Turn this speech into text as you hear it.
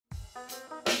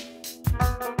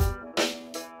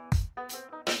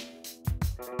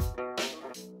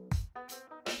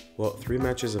Well, three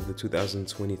matches of the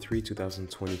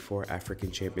 2023-2024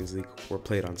 African Champions League were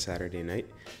played on Saturday night,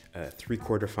 three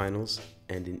quarterfinals,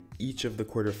 and in each of the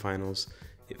quarterfinals,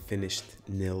 it finished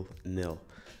 0-0.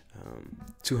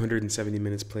 270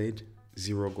 minutes played,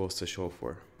 0 goals to show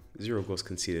for, 0 goals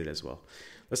conceded as well.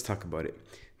 Let's talk about it.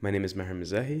 My name is Maher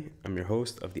Mizahi. I'm your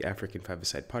host of the African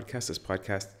Five-A-Side podcast. This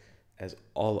podcast, as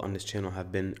all on this channel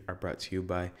have been, are brought to you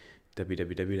by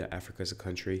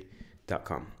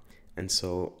www.africasacountry.com. And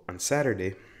so on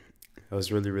Saturday, I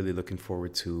was really looking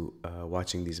forward to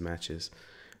watching these matches.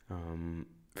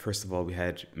 First of all, we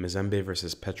had Mazembe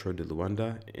versus Petro de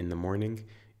Luanda in the morning.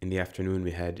 In the afternoon,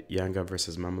 we had Yanga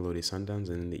versus Mamelodi Sundowns.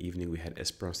 And in the evening, we had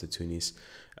Esperance de Tunis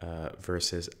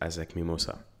versus ASEC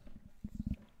Mimosa.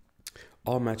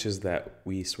 All matches that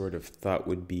we sort of thought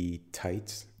would be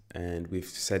tight. And we've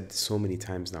said so many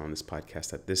times now on this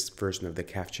podcast that this version of the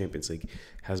CAF Champions League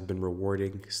has been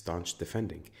rewarding staunch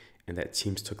defending, and that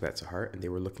teams took that to heart and they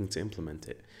were looking to implement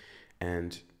it.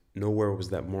 And nowhere was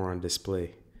that more on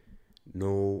display.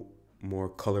 No more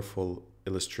colorful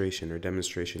illustration or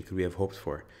demonstration could we have hoped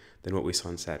for than what we saw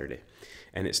on Saturday.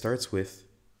 And it starts with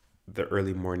the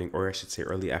early morning, or I should say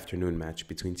early afternoon match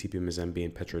between TP Mazembe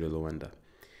and Petro de Luanda.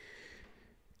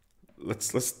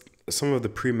 Let's some of the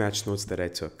pre-match notes that I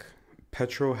took.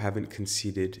 Petro haven't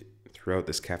conceded throughout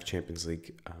this CAF Champions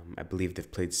League. I believe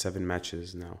they've played 7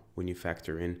 matches now when you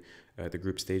factor in the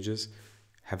group stages.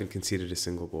 Haven't conceded a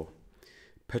single goal.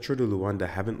 Petro de Luanda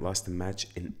haven't lost a match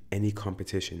in any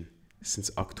competition since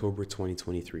October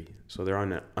 2023. So they're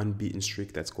on an unbeaten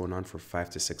streak that's going on for 5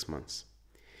 to 6 months.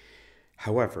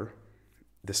 However,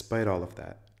 despite all of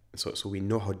that, so we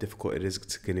know how difficult it is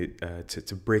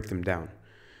to break them down.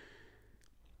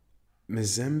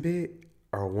 Mazembe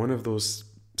are one of those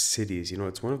cities,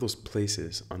 it's one of those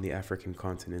places on the African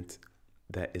continent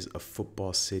that is a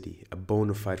football city, a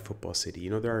bona fide football city.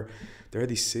 There are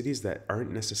these cities that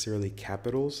aren't necessarily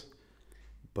capitals,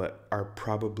 but are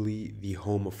probably the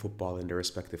home of football in their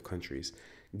respective countries.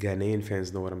 Ghanaian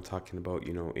fans know what I'm talking about,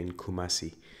 in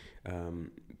Kumasi.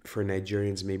 For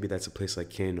Nigerians, maybe that's a place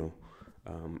like Kano,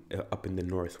 up in the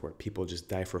north, where people just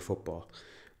die for football.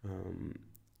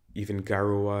 Even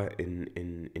Garoua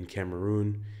in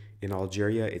Cameroon. In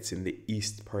Algeria, it's in the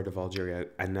east part of Algeria,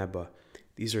 Annaba.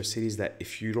 These are cities that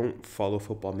if you don't follow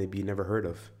football, maybe you never heard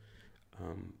of.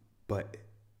 But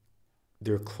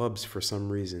their clubs, for some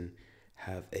reason,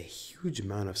 have a huge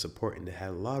amount of support, and they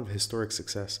had a lot of historic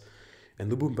success.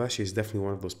 And Lubumbashi is definitely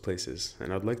one of those places.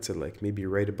 And I'd like to maybe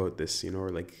write about this,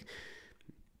 or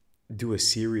do a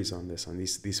series on this, on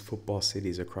these football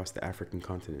cities across the African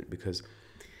continent, because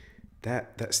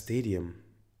that stadium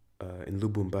in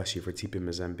Lubumbashi for TP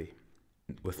Mazembe,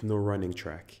 with no running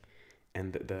track,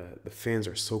 and the fans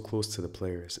are so close to the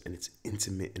players, and it's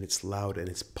intimate and it's loud and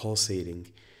it's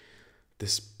pulsating.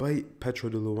 Despite Petro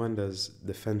de Luanda's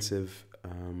defensive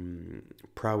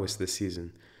prowess this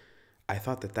season, I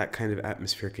thought that kind of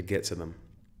atmosphere could get to them.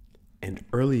 And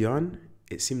early on,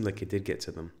 it seemed like it did get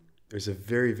to them. There's a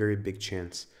very big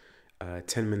chance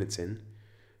 10 minutes in,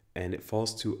 and it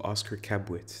falls to Oscar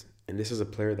Kabwit. And this is a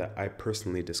player that I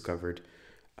personally discovered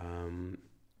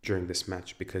during this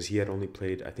match, because he had only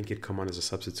played, I think he'd come on as a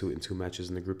substitute in 2 matches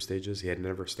in the group stages. He had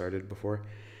never started before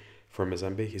for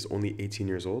Mazembe. He's only 18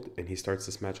 years old, and he starts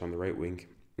this match on the right wing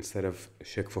instead of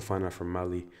Sheikh Fofana from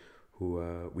Mali, who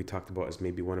we talked about as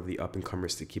maybe one of the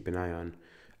up-and-comers to keep an eye on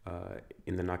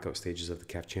in the knockout stages of the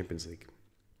CAF Champions League.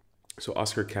 So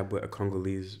Oscar Kabwe, a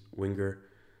Congolese winger,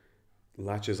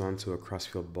 latches onto a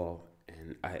crossfield ball,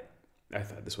 and I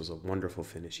thought this was a wonderful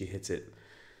finish. He hits it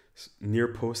near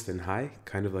post and high,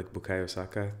 kind of like Bukayo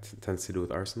Saka tends to do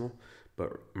with Arsenal.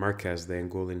 But Marquez,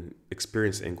 the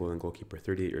experienced Angolan goalkeeper,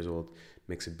 38 years old,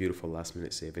 makes a beautiful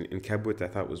last-minute save. And Kabwit, I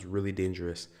thought, was really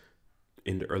dangerous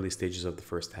in the early stages of the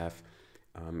first half.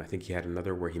 I think he had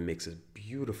another where he makes a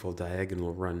beautiful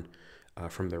diagonal run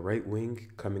from the right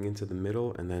wing, coming into the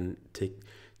middle, and then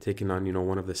taking on,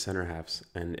 one of the center halves.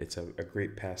 And it's a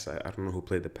great pass. I don't know who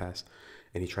played the pass.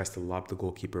 And he tries to lob the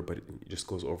goalkeeper, but it just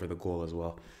goes over the goal as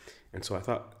well. And so I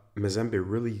thought Mazembe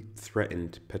really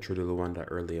threatened Petro de Luanda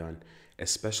early on,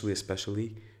 especially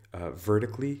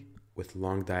vertically, with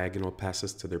long diagonal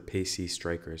passes to their pacey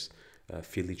strikers.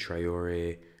 Fili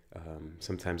Traore,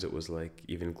 sometimes it was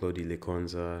even Glody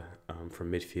Lekonza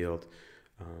from midfield.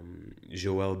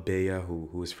 Joel Beya,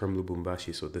 who is from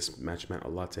Lubumbashi, so this match meant a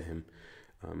lot to him,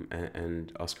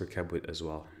 and Oscar Kabwit as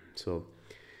well. So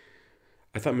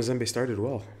I thought Mazembe started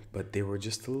well, but they were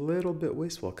just a little bit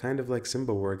wasteful, kind of like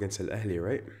Simba were against Al Ahly,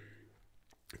 right?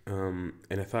 And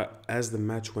I thought as the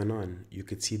match went on, you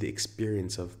could see the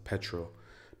experience of Petro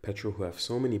Petro, who have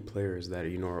so many players that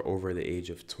are over the age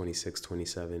of 26,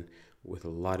 27, with a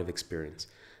lot of experience,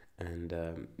 and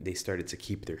they started to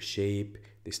keep their shape.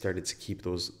 They started to keep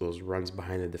those runs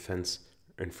behind the defense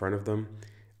in front of them.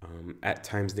 At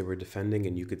times they were defending,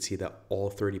 and you could see that all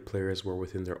 30 players were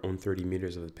within their own 30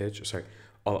 meters of the pitch. Sorry,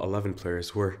 all 11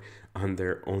 players were on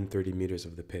their own 30 meters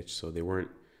of the pitch, so they weren't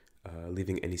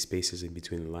leaving any spaces in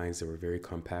between the lines. They were very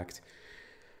compact.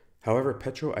 However,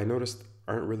 Petro, I noticed,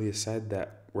 aren't really a side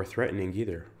that were threatening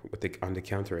either on the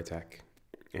counter attack,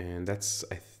 and that's,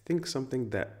 I think, something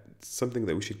that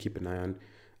we should keep an eye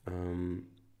on.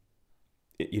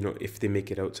 If they make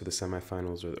it out to the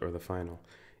semifinals or the final,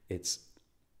 it's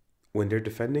when they're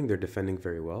defending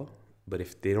very well. But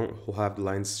if they don't have the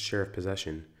line's share of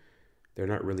possession, they're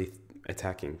not really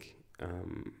attacking.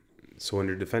 So when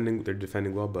they're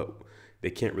defending well, but they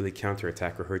can't really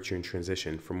counterattack or hurt you in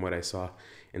transition, from what I saw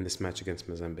in this match against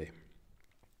Mazembe.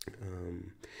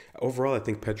 Overall, I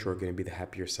think Petro are going to be the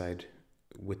happier side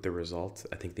with the result.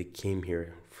 I think they came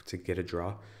here to get a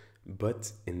draw.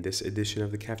 But in this edition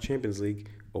of the CAF Champions League,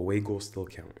 away goals still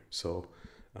count. So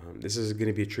this is going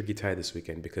to be a tricky tie this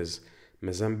weekend, because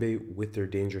Mazembe, with their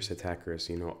dangerous attackers,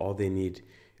 all they need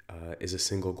is a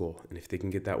single goal. And if they can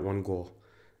get that one goal,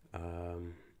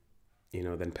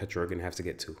 then Petro are going to have to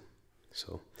get two.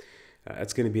 So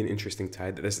that's going to be an interesting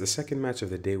tie. The second match of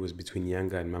the day was between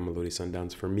Yanga and Mamelodi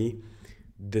Sundowns. For me,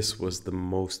 this was the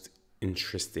most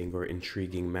interesting or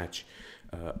intriguing match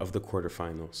of the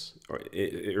quarterfinals.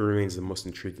 It remains the most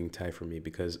intriguing tie for me,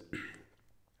 because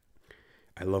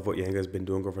I love what Yanga has been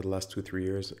doing over the last 2-3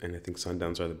 years, and I think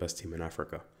Sundowns are the best team in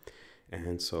Africa.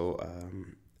 And so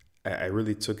I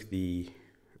really took the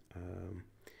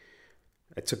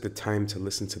time to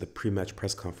listen to the pre-match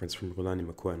press conference from Rulani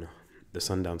Makwena, the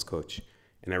Sundowns coach.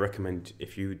 And I recommend,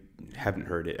 if you haven't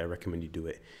heard it, I recommend you do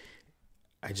it.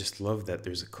 I just love that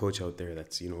there's a coach out there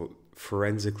that's,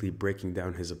 forensically breaking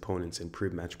down his opponents in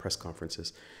pre-match press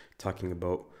conferences, talking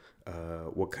about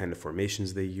what kind of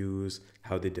formations they use,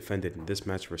 how they defended in this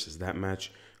match versus that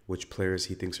match, which players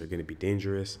he thinks are going to be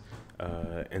dangerous,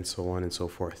 and so on and so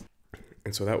forth.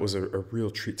 And so that was a real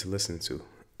treat to listen to.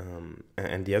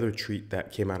 And the other treat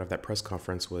that came out of that press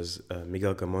conference was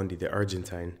Miguel Gamondi, the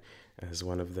Argentine, as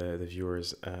one of the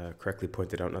viewers correctly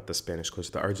pointed out, not the Spanish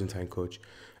coach, the Argentine coach.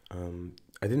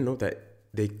 I didn't know that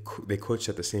they coached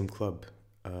at the same club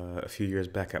a few years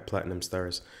back at Platinum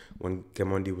Stars, when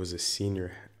Gamondi was a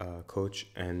senior coach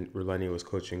and Rulani was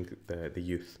coaching the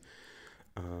youth.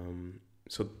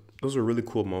 So those were really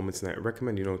cool moments, and I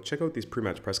recommend, check out these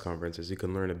pre-match press conferences. You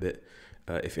can learn a bit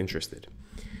if interested.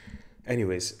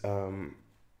 Anyways,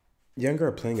 Yanga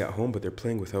are playing at home, but they're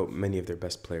playing without many of their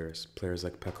best players. Players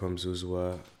like Pacom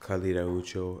Zuzwa, Khalid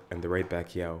Aucho, and the right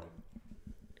back Yao.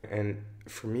 And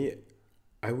for me,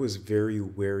 I was very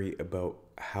wary about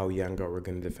how Yanga were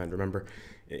going to defend. Remember,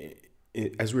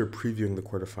 as we were previewing the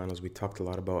quarterfinals, we talked a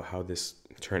lot about how this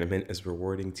tournament is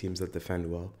rewarding teams that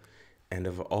defend well. And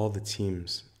of all the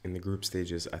teams in the group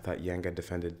stages, I thought Yanga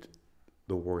defended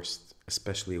the worst,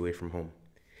 especially away from home.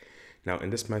 Now,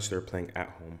 in this match, they were playing at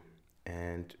home,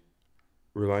 and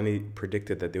Rulani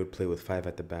predicted that they would play with 5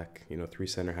 at the back, 3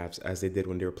 center halves, as they did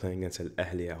when they were playing against Al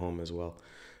Ahly at home as well,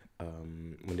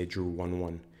 when they drew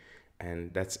 1-1.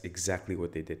 And that's exactly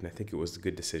what they did. And I think it was a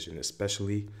good decision,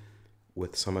 especially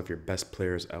with some of your best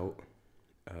players out.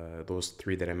 Those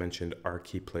 3 that I mentioned are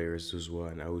key players,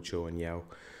 Zuzwa and Aucho and Yao.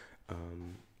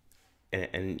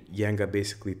 And Yanga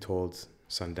basically told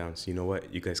Sundowns, you know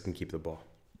what, you guys can keep the ball.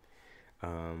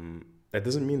 That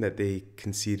doesn't mean that they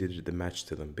conceded the match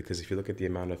to them, because if you look at the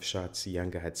amount of shots,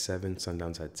 Yanga had 7,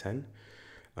 Sundowns had 10.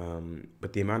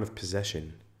 But the amount of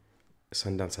possession,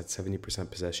 Sundowns had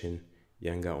 70% possession,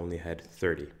 Yanga only had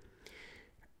 30.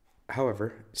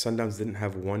 However, Sundowns didn't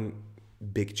have one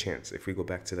big chance. If we go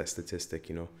back to that statistic,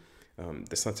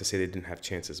 that's not to say they didn't have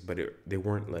chances, but they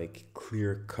weren't like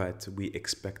clear cut. We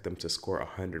expect them to score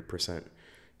 100%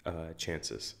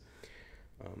 chances.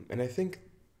 And I think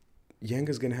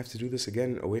Yanga's going to have to do this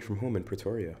again away from home in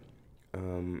Pretoria.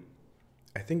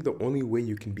 I think the only way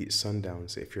you can beat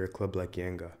Sundowns, if you're a club like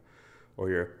Yanga, or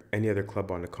you're any other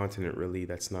club on the continent really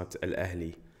that's not Al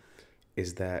Ahly,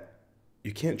 is that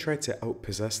you can't try to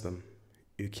outpossess them.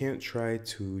 You can't try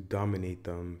to dominate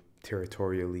them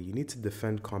territorially. You need to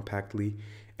defend compactly,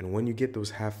 and when you get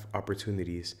those half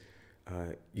opportunities,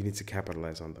 you need to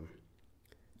capitalize on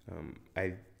them.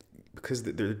 Because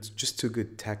they're just too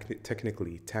good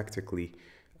technically, tactically,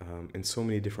 in so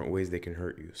many different ways they can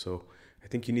hurt you. So I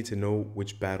think you need to know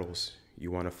which battles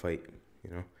you want to fight.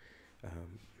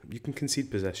 You can concede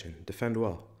possession, defend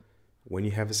well. When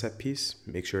you have a set piece,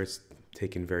 make sure it's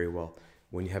taken very well.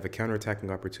 When you have a counter-attacking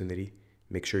opportunity,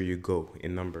 make sure you go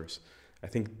in numbers. I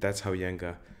think that's how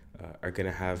Yanga are going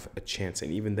to have a chance.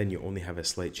 And even then, you only have a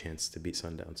slight chance to beat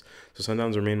Sundowns. So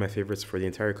Sundowns remain my favorites for the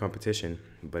entire competition.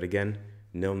 But again,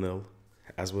 0-0.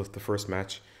 As with the first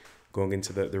match, going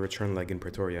into the return leg in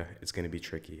Pretoria, it's going to be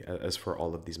tricky, as for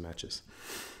all of these matches.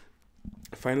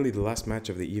 Finally, the last match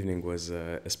of the evening was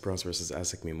Esperance versus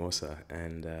ASEC Mimosa.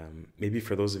 And maybe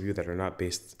for those of you that are not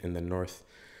based in the north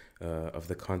of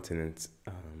the continent,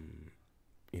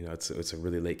 it's a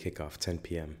really late kickoff, 10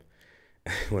 p.m.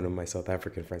 One of my South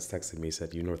African friends texted me,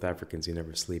 said, "You North Africans, you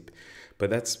never sleep." But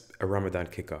that's a Ramadan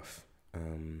kickoff.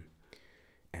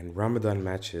 And Ramadan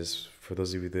matches, for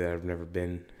those of you that have never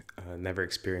been, never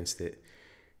experienced it,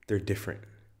 they're different.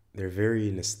 They're very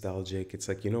nostalgic. It's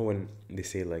like, when they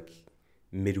say like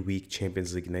midweek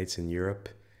Champions League nights in Europe,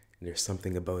 and there's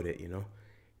something about it,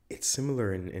 It's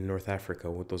similar in North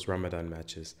Africa with those Ramadan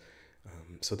matches.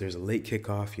 So there's a late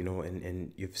kickoff,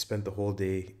 and you've spent the whole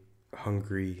day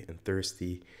hungry and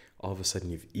thirsty. All of a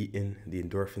sudden you've eaten, the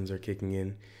endorphins are kicking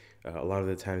in. A lot of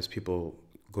the times people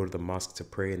go to the mosque to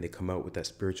pray and they come out with that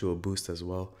spiritual boost as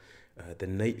well. The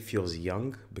night feels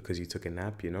young because you took a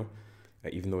nap,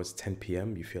 even though it's 10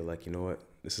 p.m. you feel like,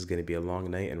 this is going to be a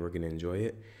long night and we're going to enjoy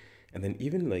it. And then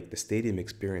even like the stadium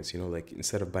experience, like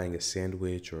instead of buying a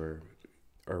sandwich or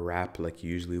a wrap like you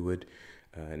usually would,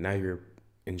 now you're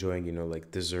enjoying,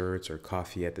 like desserts or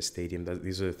coffee at the stadium.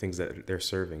 These are the things that they're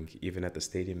serving. Even at the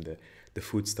stadium, the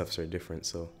foodstuffs are different.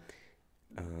 So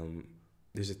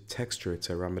there's a texture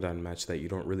to a Ramadan match that you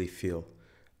don't really feel,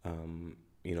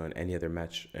 in any other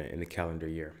match in the calendar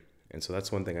year. And so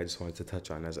that's one thing I just wanted to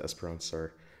touch on as Esperance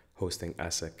are hosting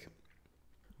ASEC.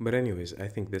 But anyways, I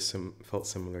think this felt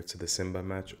similar to the Simba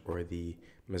match or the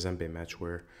Mazembe match,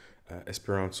 where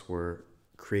Esperance were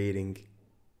creating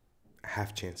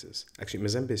half chances. Actually,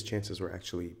 Mazembe's chances were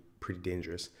actually pretty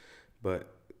dangerous,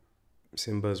 but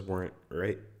Simba's weren't,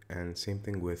 right? And same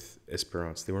thing with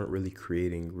Esperance. They weren't really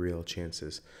creating real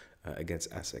chances against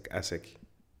ASEC. ASEC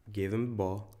gave them the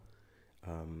ball,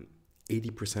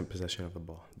 80% possession of the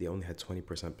ball. They only had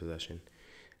 20% possession.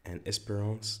 And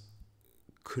Esperance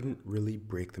couldn't really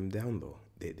break them down, though.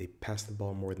 They passed the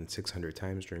ball more than 600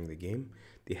 times during the game.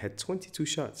 They had 22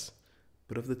 shots.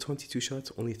 But of the 22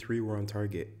 shots, only 3 were on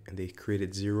target, and they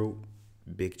created 0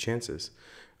 big chances.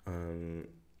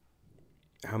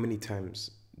 How many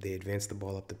times they advanced the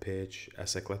ball up the pitch?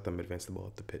 ASEC let them advance the ball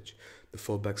up the pitch. The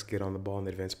fullbacks get on the ball in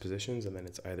advanced positions, and then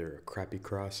it's either a crappy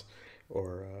cross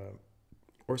or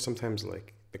sometimes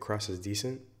like the cross is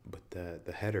decent, but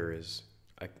the header is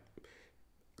like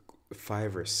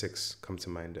 5 or 6 come to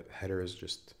mind. The header is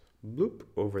just bloop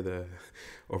over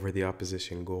the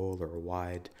opposition goal or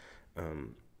wide.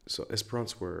 So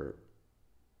Esperance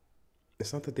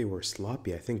it's not that they were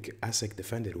sloppy. I think ASEC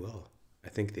defended well. I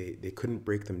think they couldn't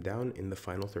break them down in the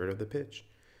final third of the pitch.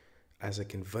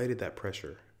 ASEC invited that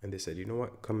pressure, and they said, you know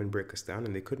what, come and break us down,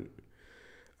 and they couldn't.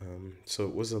 So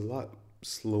it was a lot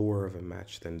slower of a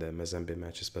match than the Mazembe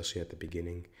match, especially at the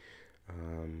beginning.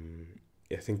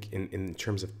 I think in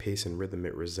terms of pace and rhythm,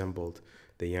 it resembled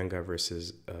the Yanga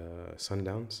versus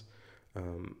Sundowns.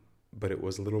 But it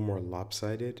was a little more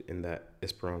lopsided in that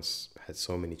Esperance had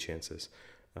so many chances.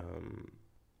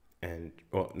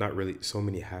 Not really, so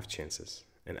many half chances.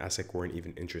 And ASEC weren't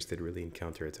even interested really in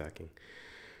counterattacking.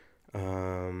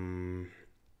 The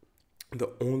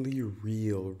only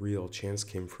real chance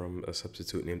came from a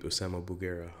substitute named Osama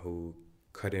Bugera, who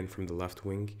cut in from the left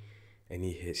wing, and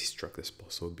he struck this ball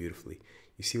so beautifully.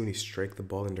 You see when you strike the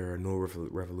ball and there are no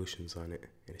revolutions on it,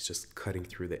 and it's just cutting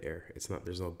through the air.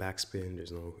 There's no backspin,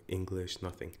 there's no English,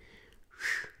 nothing.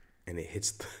 And it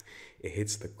hits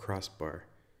the crossbar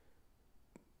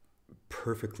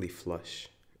perfectly flush,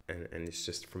 and it's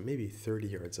just from maybe 30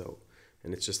 yards out,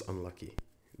 and it's just unlucky.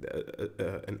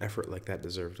 An effort like that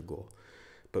deserved a goal.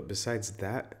 But besides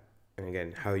that, and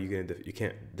again, how are you going to you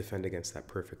can't defend against that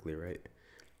perfectly, right?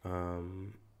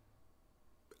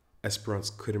 Esperance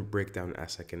couldn't break down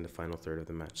ASEC in the final third of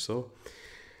the match. So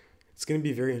it's going to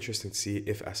be very interesting to see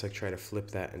if ASEC try to flip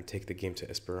that and take the game to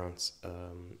Esperance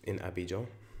in Abidjan.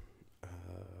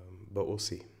 But we'll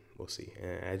see.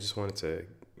 And I just wanted to,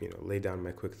 lay down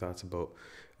my quick thoughts about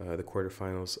the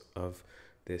quarterfinals of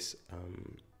this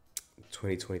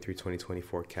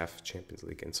 2023-2024 CAF Champions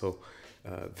League. And so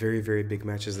very, very big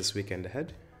matches this weekend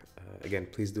ahead. Again,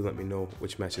 please do let me know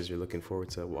which matches you're looking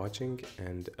forward to watching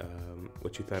and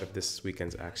what you thought of this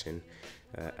weekend's action,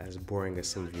 as boring as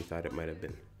some of you thought it might have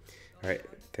been. All right,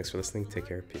 thanks for listening. Take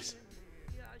care. Peace.